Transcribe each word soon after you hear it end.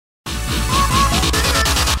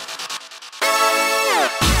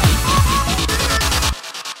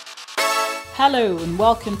Hello and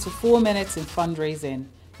welcome to 4 Minutes in Fundraising,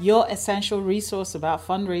 your essential resource about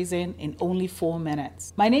fundraising in only 4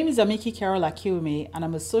 minutes. My name is Amiki Carol Akiwumi and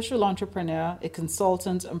I'm a social entrepreneur, a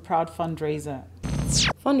consultant and proud fundraiser.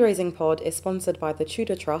 Fundraising Pod is sponsored by the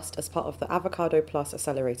Tudor Trust as part of the Avocado Plus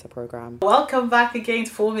Accelerator Program. Welcome back again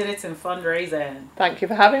to 4 Minutes in Fundraising. Thank you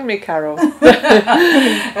for having me, Carol.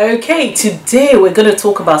 Okay, today we're going to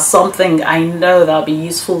talk about something I know that'll be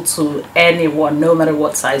useful to anyone, no matter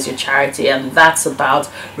what size your charity, and that's about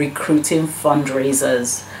recruiting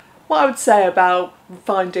fundraisers. What I would say about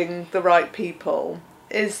finding the right people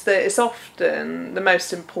is that it's often the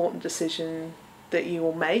most important decision that you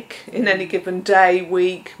will make in any given day,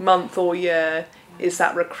 week, month or year is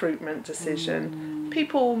that recruitment decision.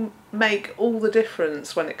 People make all the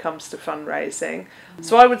difference when it comes to fundraising.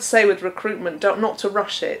 So I would say with recruitment, not to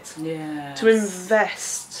rush it, to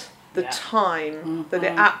invest the time that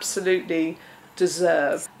it absolutely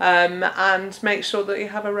deserves, and make sure that you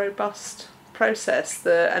have a robust process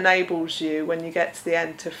that enables you when you get to the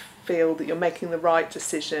end to feel that you're making the right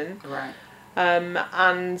decision. Right.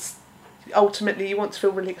 And ultimately you want to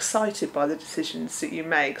feel really excited by the decisions that you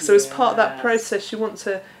make. So as part of that process you want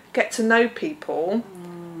to get to know people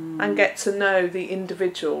and get to know the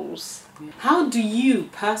individuals. How do you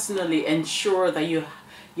personally ensure that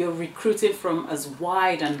you're recruiting from as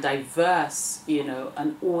wide and diverse,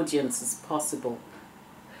 an audience as possible?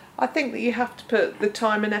 I think that you have to put the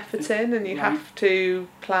time and effort in and you have to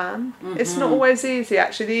plan. It's not always easy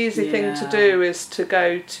actually. The easy thing to do is to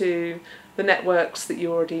go to the networks that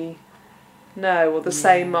you already know, or the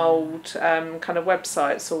same old kind of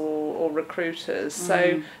websites or recruiters.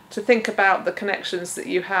 So to think about the connections that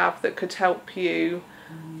you have that could help you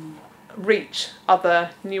reach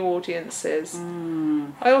other new audiences.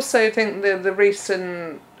 I also think the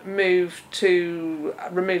recent move to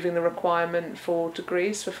removing the requirement for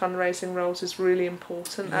degrees for fundraising roles is really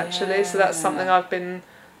important actually. So that's something I've been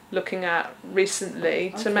looking at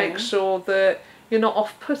recently to make sure that you're not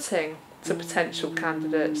off-putting to potential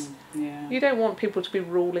candidates. You don't want people to be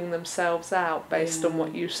ruling themselves out based on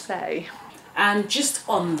what you say. And just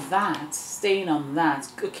on that, staying on that,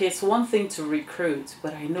 okay, it's one thing to recruit,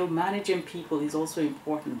 but I know managing people is also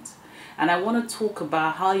important. And I want to talk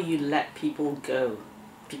about how you let people go,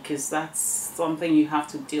 because that's something you have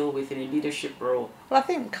to deal with in a leadership role. Well, I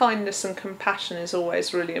think kindness and compassion is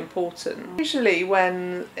always really important. Usually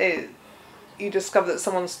when you discover that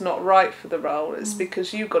someone's not right for the role, it's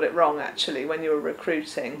because you got it wrong actually when you were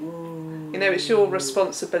recruiting. It's your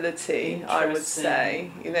responsibility, I would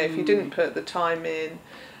say. If you didn't put the time in,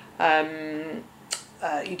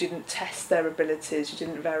 you didn't test their abilities, you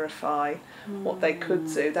didn't verify what they could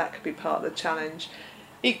do, that could be part of the challenge.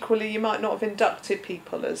 Equally, you might not have inducted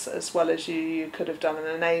people as well as you could have done and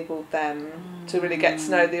enabled them to really get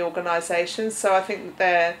to know the organisation. So I think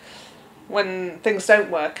when things don't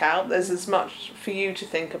work out, there's as much for you to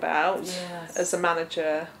think about as a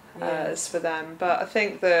manager as for them. But I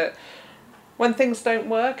think that when things don't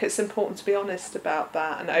work, it's important to be honest about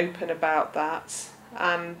that and open about that.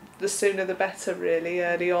 And the sooner the better, really,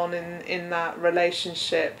 early on in that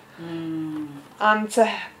relationship. And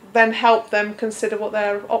to then help them consider what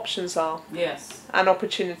their options are. And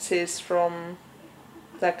opportunities from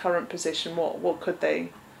their current position. What could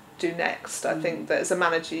they do next? I think that as a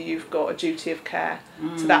manager you've got a duty of care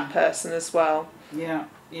to that person as well. Though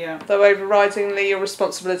overridingly your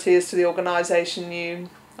responsibility is to the organisation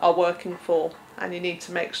you are working for, and you need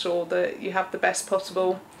to make sure that you have the best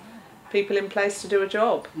possible people in place to do a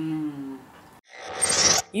job.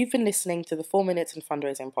 You've been listening to the 4 Minutes in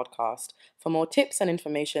Fundraising podcast. For more tips and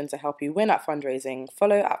information to help you win at fundraising,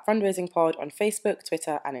 follow at Fundraising Pod on Facebook,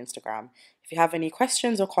 Twitter and Instagram. If you have any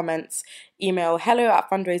questions or comments, email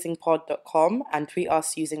hello@fundraisingpod.com and tweet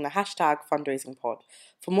us using the hashtag fundraisingpod.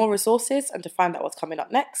 For more resources and to find out what's coming up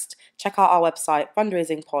next, check out our website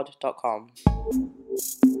fundraisingpod.com.